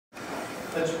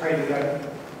Let's pray together.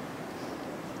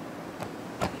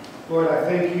 Lord, I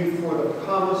thank you for the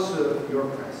promise of your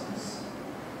presence.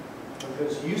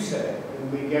 Because you said,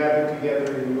 when we gather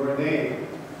together in your name,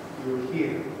 you're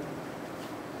here.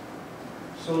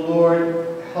 So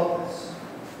Lord, help us.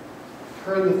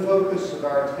 Turn the focus of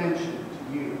our attention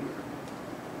to you.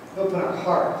 Open our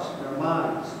hearts and our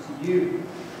minds to you.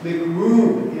 Make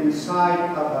room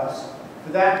inside of us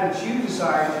for that which you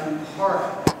desire to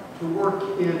impart, to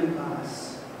work in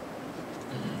us.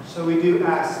 So we do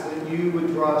ask that you would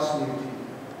draw us near to you.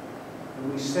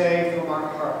 And we say from our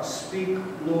hearts, speak,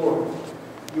 Lord,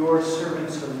 your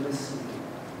servants are listening.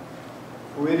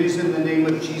 For it is in the name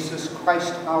of Jesus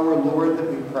Christ our Lord that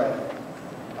we pray.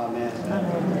 Amen.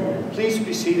 Amen. Please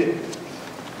be seated.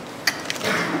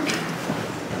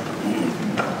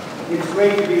 It's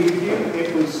great to be with you.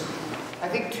 It was, I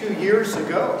think, 2 years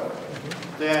ago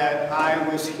that I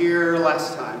was here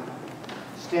last time,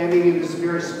 standing in this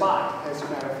very spot, as a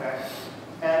matter of fact,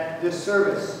 at this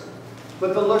service.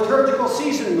 But the liturgical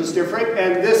season was different,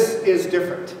 and this is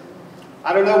different.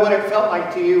 I don't know what it felt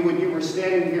like to you when you were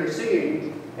standing here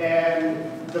singing,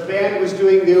 and the band was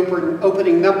doing the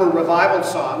opening number revival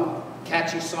song,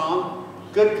 catchy song,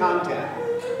 good content.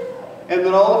 And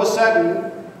then all of a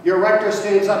sudden, your rector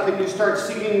stands up and you start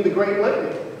singing the Great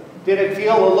Litany. Did it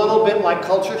feel a little bit like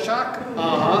culture shock?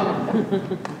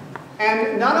 Uh-huh.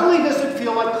 And not only does it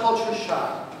feel like culture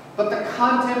shock, but the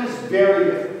content is very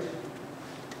different.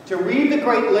 To read the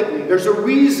Great Litany, there's a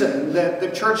reason that the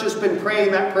church has been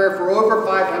praying that prayer for over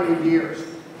 500 years,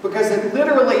 because it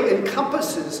literally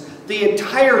encompasses the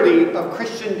entirety of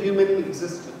Christian human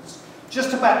existence.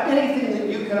 Just about anything that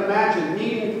you can imagine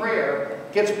needing prayer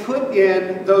gets put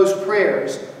in those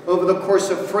prayers over the course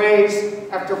of phrase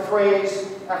after phrase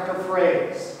after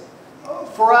phrase.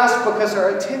 For us, because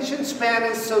our attention span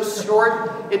is so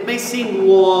short, it may seem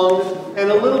long and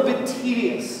a little bit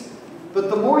tedious. But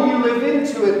the more you live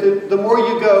into it, the more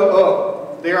you go,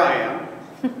 oh, there I am.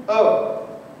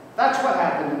 Oh, that's what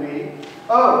happened to me.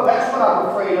 Oh, that's what I'm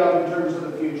afraid of in terms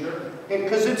of the future.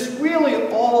 Because it's really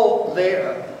all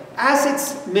there, as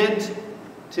it's meant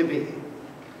to be.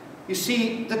 You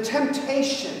see, the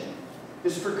temptation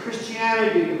is for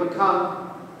Christianity to become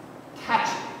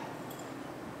catchy,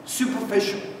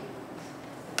 superficial,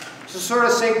 to sort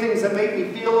of say things that make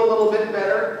me feel a little bit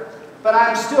better, but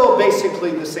I'm still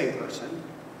basically the same person.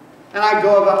 And I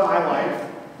go about my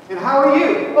life. And how are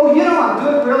you? Oh, you know, I'm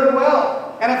doing really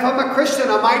well. And if I'm a Christian,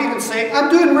 I might even say, I'm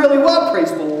doing really well,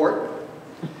 praise the Lord.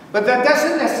 But that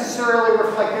doesn't necessarily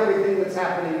reflect everything that's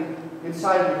happening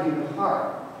inside of the human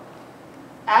heart.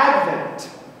 Advent,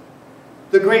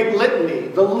 the Great Litany,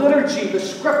 the liturgy, the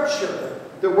scripture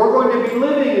that we're going to be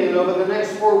living in over the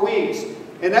next 4 weeks,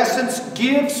 in essence,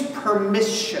 gives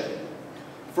permission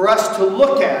for us to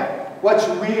look at what's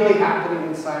really happening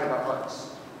inside of our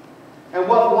hearts. And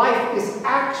what life is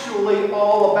actually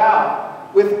all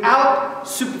about, without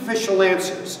superficial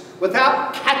answers,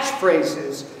 without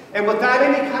catchphrases, and without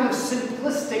any kind of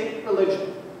simplistic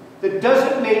religion that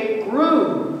doesn't make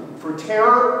room for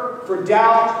terror, for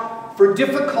doubt, for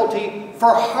difficulty,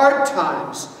 for hard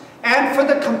times, and for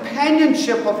the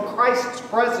companionship of Christ's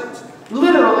presence,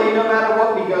 literally no matter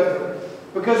what we go through.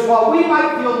 Because while we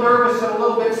might feel nervous and a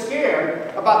little bit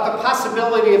scared about the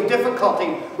possibility of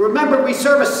difficulty, remember we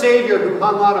serve a Savior who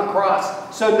hung on a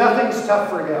cross, so nothing's tough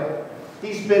for him.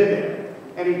 He's been there,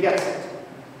 and he gets it.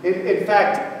 In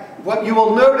fact, what you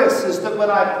will notice is that when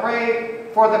I pray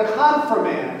for the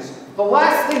confirmands, the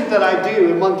last thing that I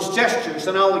do amongst gestures,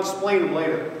 and I'll explain them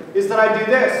later, is that I do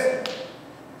this.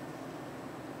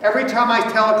 Every time I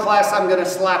tell a class I'm going to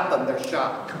slap them, they're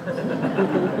shocked.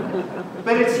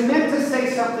 But it's meant to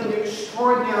say something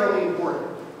extraordinarily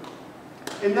important.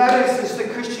 And that is that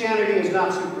Christianity is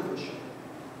not superficial.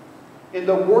 In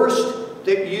the worst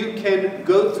that you can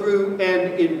go through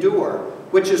and endure,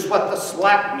 which is what the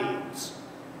slap means,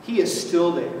 he is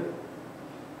still there.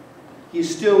 He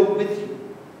is still with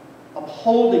you,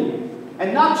 upholding you.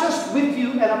 And not just with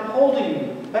you and upholding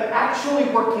you, but actually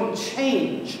working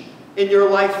change in your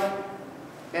life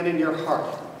and in your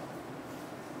heart.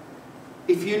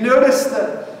 If you notice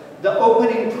the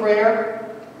opening prayer,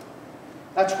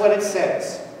 that's what it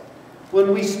says.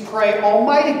 When we pray,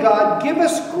 Almighty God, give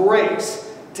us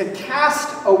grace to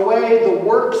cast away the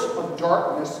works of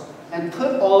darkness and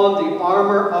put on the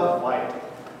armor of light.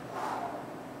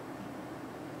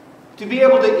 To be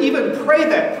able to even pray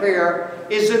that prayer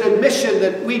is an admission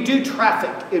that we do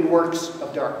traffic in works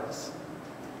of darkness.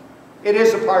 It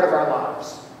is a part of our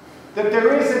lives. That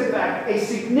there is, in fact, a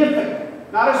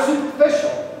significant, not a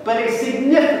superficial, but a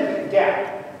significant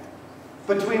gap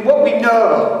between what we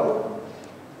know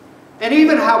and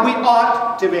even how we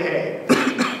ought to behave,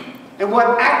 and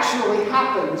what actually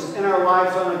happens in our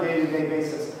lives on a day-to-day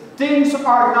basis. Things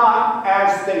are not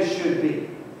as they should be.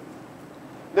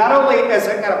 Not only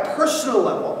at a personal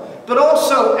level, but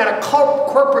also at a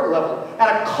corporate level,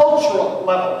 at a cultural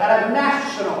level, at a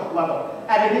national level,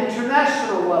 at an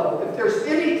international level. If there's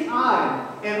any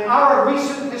time in our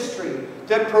recent history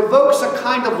that provokes a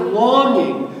kind of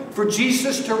longing for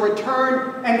Jesus to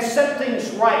return and set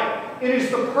things right, it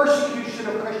is the persecution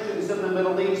of Christians in the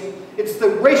Middle East. It's the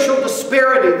racial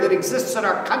disparity that exists in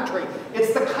our country.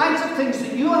 It's the kinds of things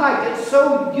that you and I get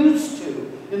so used to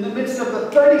in the midst of the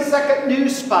 30-second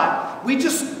news spot. We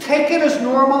just take it as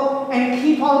normal and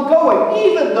keep on going,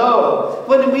 even though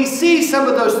when we see some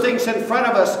of those things in front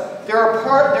of us,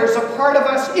 there's a part of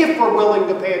us, if we're willing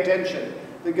to pay attention,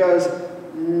 that goes,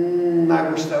 I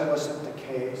wish that wasn't the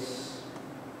case.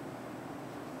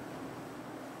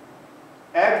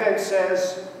 Advent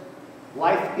says,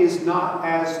 life is not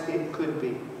as it could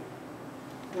be.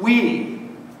 We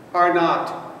are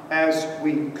not as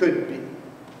we could be.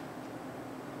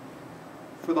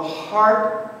 For the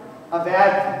heart of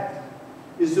Advent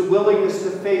is the willingness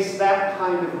to face that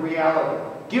kind of reality.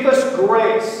 Give us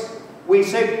grace.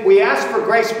 We ask for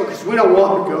grace because we don't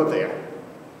want to go there.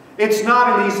 It's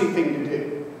not an easy thing to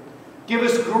do. Give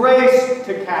us grace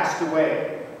to cast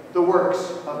away the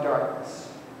works of darkness.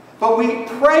 But we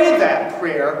pray that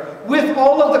prayer with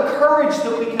all of the courage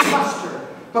that we can muster,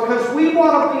 because we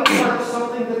want to be a part of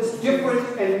something that's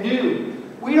different and new.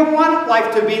 We don't want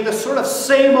life to be the sort of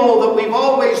same old that we've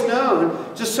always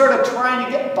known, just sort of trying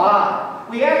to get by.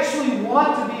 We actually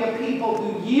want to be a people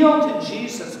who yield to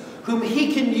Jesus, whom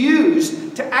He can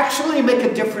use to actually make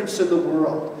a difference in the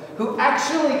world, who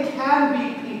actually can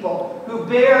be people who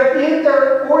bear in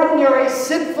their ordinary,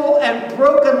 sinful, and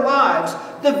broken lives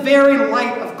the very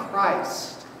light of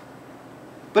Christ.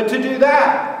 But to do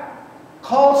that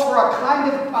calls for a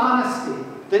kind of honesty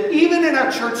that even in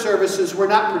our church services we're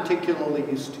not particularly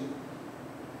used to.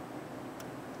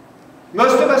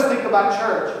 Most of us think about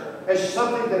church as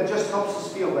something that just helps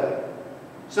us feel better,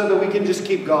 so that we can just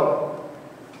keep going.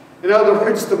 In other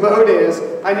words, the mode is,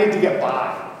 I need to get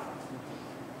by.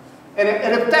 And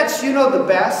if that's, the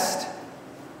best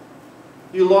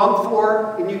you long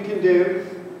for and you can do,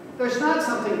 there's not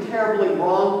something terribly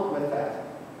wrong with that.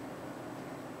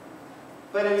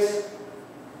 But it's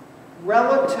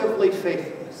relatively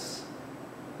faithless.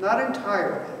 Not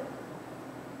entirely,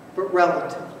 but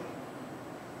relatively.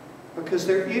 Because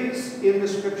there is in the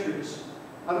Scriptures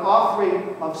an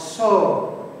offering of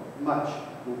so much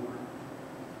more.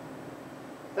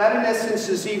 That, in essence,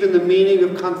 is even the meaning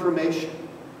of confirmation.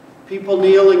 People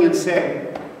kneeling and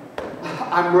saying,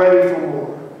 I'm ready for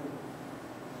more.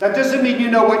 That doesn't mean you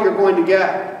know what you're going to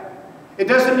get. It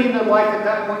doesn't mean that life at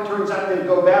that point turns out to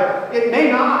go better. It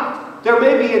may not. There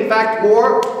may be, in fact,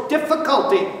 more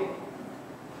difficulty.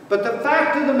 But the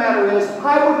fact of the matter is,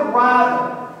 I would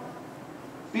rather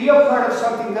be a part of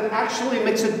something that actually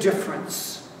makes a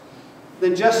difference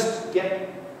than just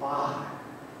get by.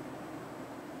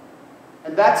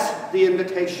 And that's the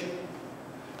invitation.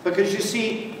 Because you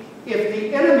see, if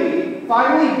the enemy,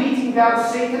 finally beating down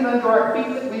Satan under our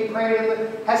feet that we pray,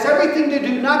 has everything to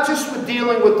do not just with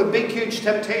dealing with the big, huge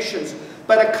temptations,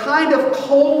 but a kind of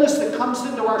coldness that comes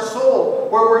into our soul,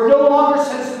 where we're no longer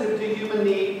sensitive to human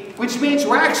need, which means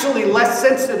we're actually less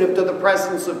sensitive to the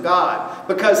presence of God.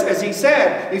 Because, as he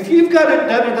said, if you've done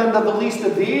it unto the least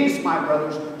of these, my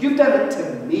brothers, you've done it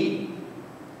to me.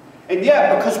 And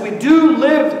yet, because we do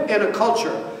live in a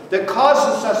culture that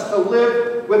causes us to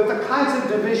live with the kinds of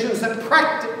divisions that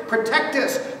protect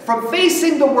us from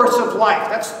facing the worst of life.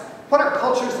 That's what our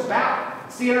culture is about.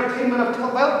 It's the entertainment of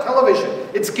television.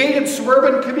 It's gated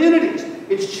suburban communities.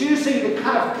 It's choosing to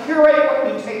kind of curate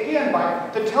what you take in by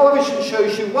the television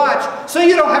shows you watch, so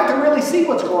you don't have to really see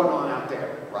what's going on out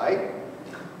there, right?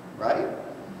 Right?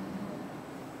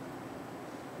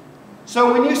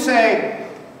 So when you say,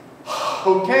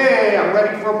 okay, I'm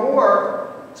ready for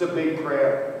more, it's a big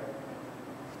prayer.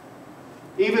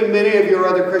 Even many of your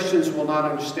other Christians will not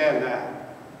understand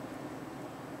that.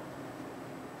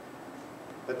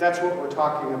 But that's what we're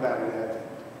talking about in Advent.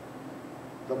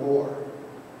 The more.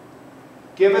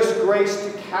 Give us grace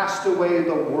to cast away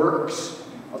the works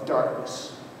of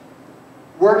darkness.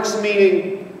 Works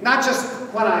meaning not just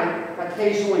when I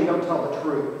occasionally don't tell the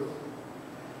truth,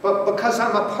 but because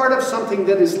I'm a part of something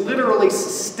that is literally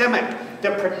systemic,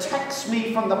 that protects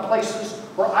me from the places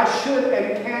where I should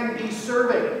and can be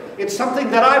serving. It's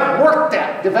something that I've worked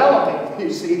at developing,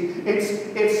 you see.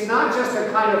 It's not just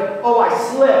a kind of, oh, I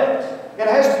slipped. It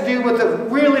has to do with a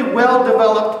really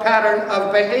well-developed pattern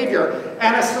of behavior,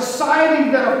 and a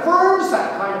society that affirms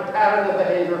that kind of pattern of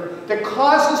behavior that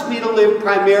causes me to live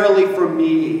primarily for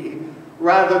me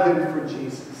rather than for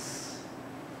Jesus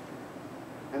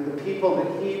and the people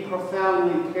that he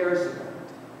profoundly cares about.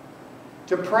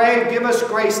 To pray, give us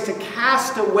grace to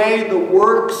cast away the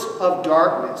works of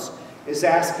darkness is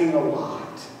asking a lot.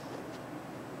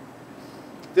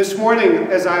 This morning,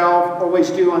 as I always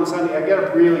do on Sunday, I get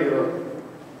up really early.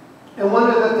 And one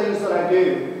of the things that I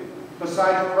do,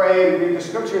 besides pray and read the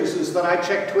scriptures, is that I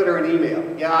check Twitter and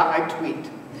email. Yeah, I tweet.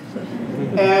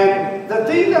 And the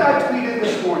thing that I tweeted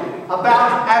this morning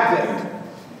about Advent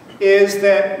is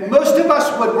that most of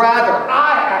us would rather,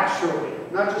 I actually,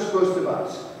 not just most of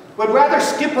us, would rather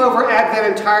skip over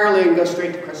Advent entirely and go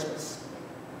straight to Christmas.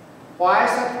 Why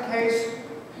is that the case?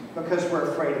 Because we're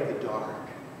afraid of the dark.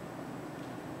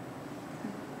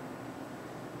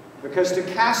 Because to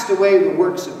cast away the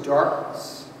works of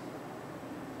darkness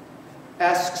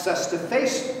asks us to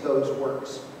face those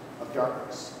works of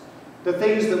darkness. The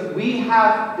things that we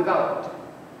have developed.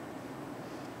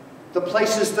 The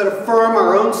places that affirm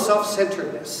our own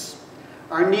self-centeredness.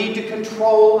 Our need to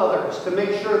control others, to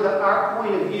make sure that our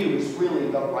point of view is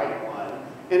really the right one.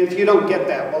 And if you don't get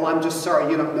that, well, I'm just sorry,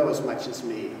 you don't know as much as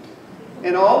me.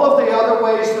 And all of the other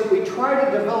ways that we try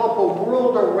to develop a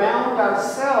world around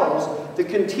ourselves that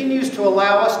continues to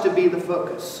allow us to be the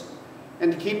focus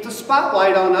and to keep the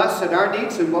spotlight on us and our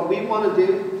needs and what we want to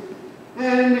do.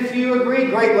 And if you agree,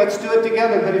 great, let's do it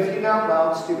together. But if you don't,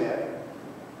 well, it's too bad.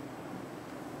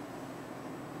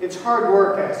 It's hard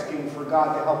work asking for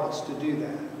God to help us to do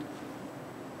that.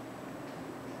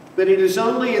 But it is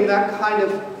only in that kind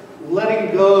of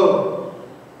letting go,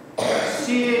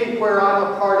 seeing where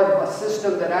I'm a part of a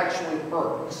system that actually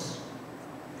works,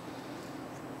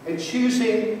 and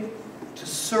choosing to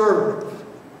serve,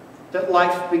 that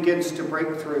life begins to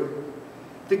break through.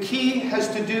 The key has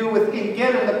to do with,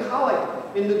 again, in the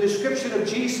collect, in the description of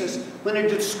Jesus, when it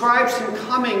describes him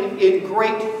coming in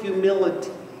great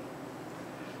humility.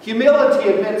 Humility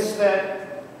admits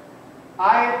that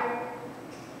I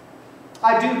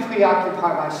do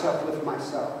preoccupy myself with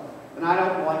myself, and I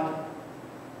don't like it.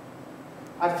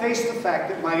 I face the fact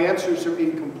that my answers are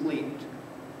incomplete,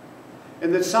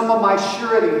 and that some of my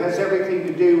surety has everything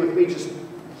to do with me just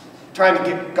trying to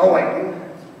get going,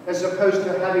 as opposed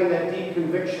to having that deep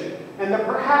conviction, and that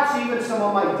perhaps even some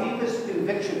of my deepest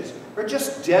convictions are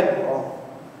just dead wrong.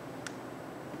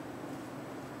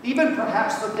 Even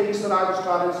perhaps the things that I was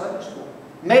taught in Sunday school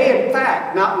may, in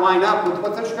fact, not line up with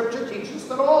what the Scripture teaches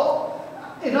at all.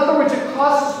 In other words, it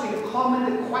causes me to come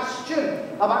into question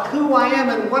about who I am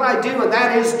and what I do, and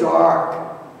that is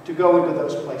dark, to go into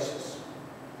those places.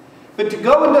 But to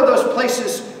go into those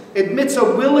places admits a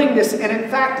willingness and, in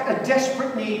fact, a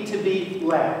desperate need to be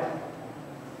led.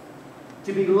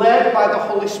 To be led by the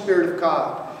Holy Spirit of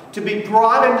God. To be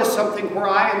brought into something where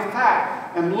I, in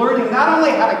fact, am learning not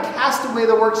only how to cast away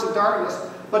the works of darkness,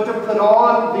 but to put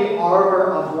on the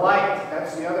armor of light.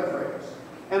 That's the other phrase.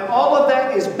 And all of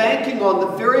that is banking on the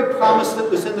very promise that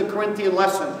was in the Corinthian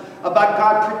lesson about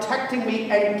God protecting me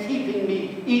and keeping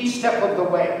me each step of the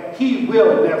way. He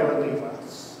will never leave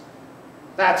us.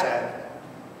 That's it.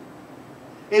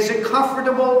 Is it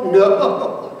comfortable?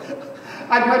 No.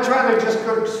 I'd much rather just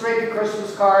go straight to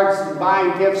Christmas cards and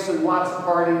buying gifts and lots of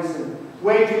parties and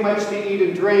way too much to eat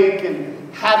and drink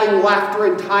and having laughter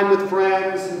and time with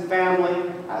friends and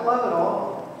family. I love it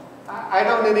all. I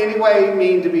don't in any way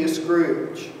mean to be a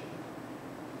Scrooge.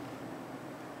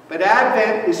 But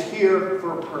Advent is here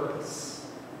for a purpose.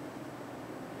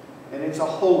 And it's a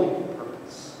holy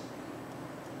purpose.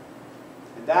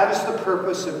 And that is the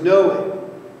purpose of knowing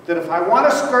that if I want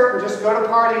to skirt and just go to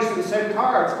parties and send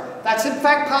cards, that's in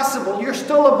fact possible. You're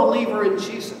still a believer in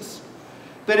Jesus.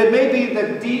 But it may be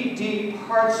that deep, deep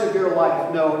parts of your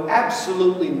life know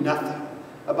absolutely nothing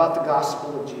about the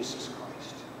gospel of Jesus Christ.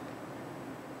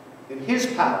 And his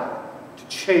power to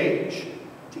change,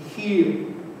 to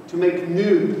heal, to make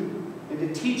new, and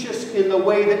to teach us in the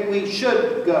way that we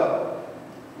should go,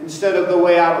 instead of the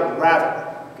way I would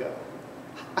rather go.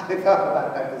 I thought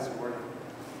about that this morning.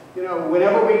 You know,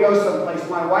 whenever we go someplace,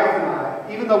 my wife and I,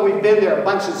 even though we've been there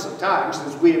bunches of times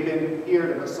since we have been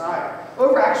here to Messiah,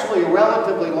 over actually a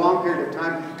relatively long period of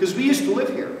time, because we used to live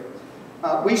here,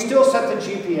 we still set the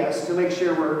GPS to make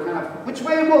sure we're kind of, which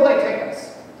way will they take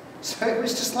us? So it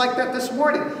was just like that this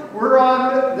morning. We're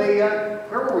on the,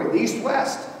 where were we? The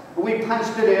east-west. We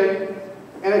punched it in,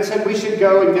 and it said we should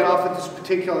go and get off at this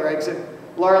particular exit.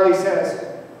 Laura Lee says,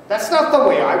 that's not the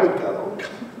way I would go.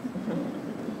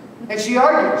 And she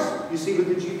argues, you see, with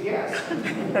the GPS.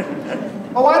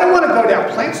 Oh, I don't want to go down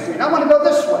Plant Street. I want to go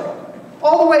this way.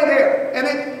 All the way there. And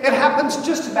it happens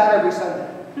just about every Sunday.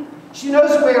 She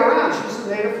knows the way around. She's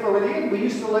a native Floridian. We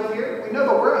used to live here. We know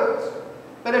the roads.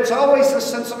 But it's always a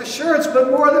sense of assurance.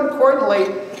 But more importantly,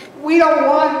 we don't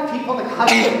want people to come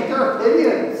in with their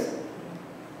opinions.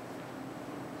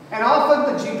 And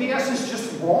often the GPS is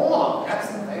just wrong. That's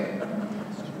the thing.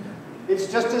 It's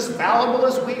just as fallible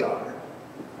as we are.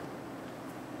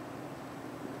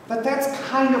 But that's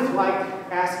kind of like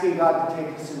asking God to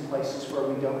take us in places where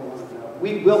we don't want to know.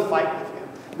 We will fight with Him.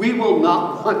 We will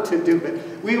not want to do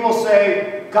it. We will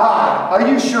say, God, are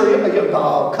you sure?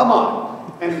 Oh, come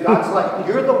on. And God's like,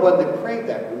 you're the one that prayed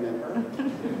that, remember?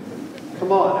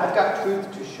 Come on, I've got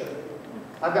truth to show you.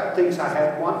 I've got things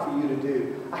I want for you to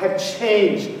do. I have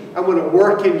change I want to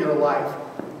work in your life.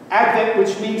 Advent,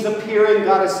 which means appearing,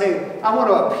 God is saying, I want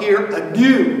to appear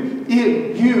anew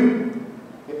in you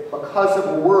because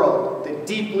of a world that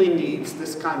deeply needs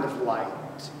this kind of light.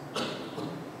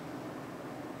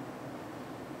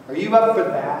 Are you up for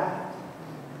that?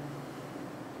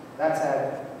 That's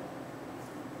Advent.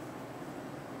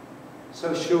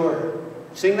 So sure,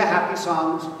 sing the happy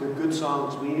songs. They're good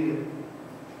songs. We need it.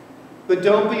 But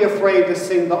don't be afraid to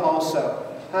sing the also.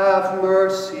 Have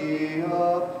mercy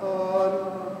upon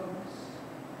us.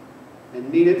 And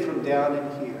meet it from down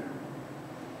in here.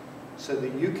 So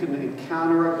that you can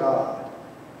encounter a God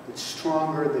that's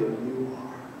stronger than you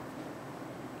are.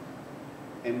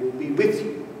 And will be with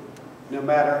you no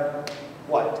matter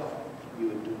what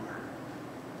you endure.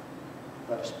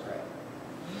 Let us pray.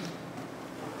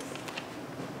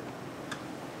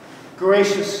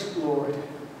 Gracious Lord,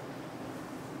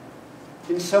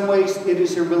 in some ways it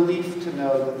is a relief to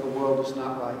know that the world is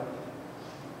not right.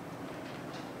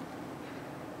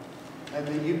 And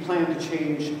that you plan to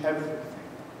change everything.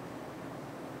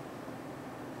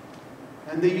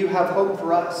 And that you have hope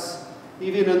for us,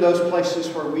 even in those places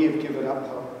where we have given up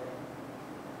hope.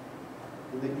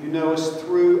 And that you know us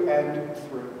through and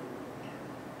through.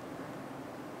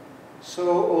 So,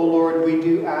 O Lord, we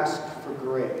do ask for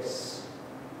grace.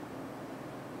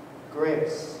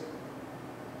 Grace.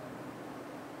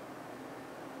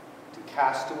 To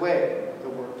cast away the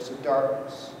works of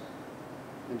darkness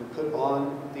and to put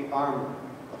on the armor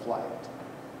of light.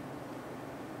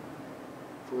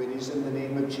 For it is in the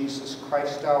name of Jesus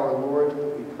Christ our Lord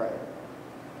that we pray.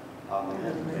 Amen.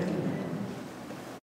 Amen.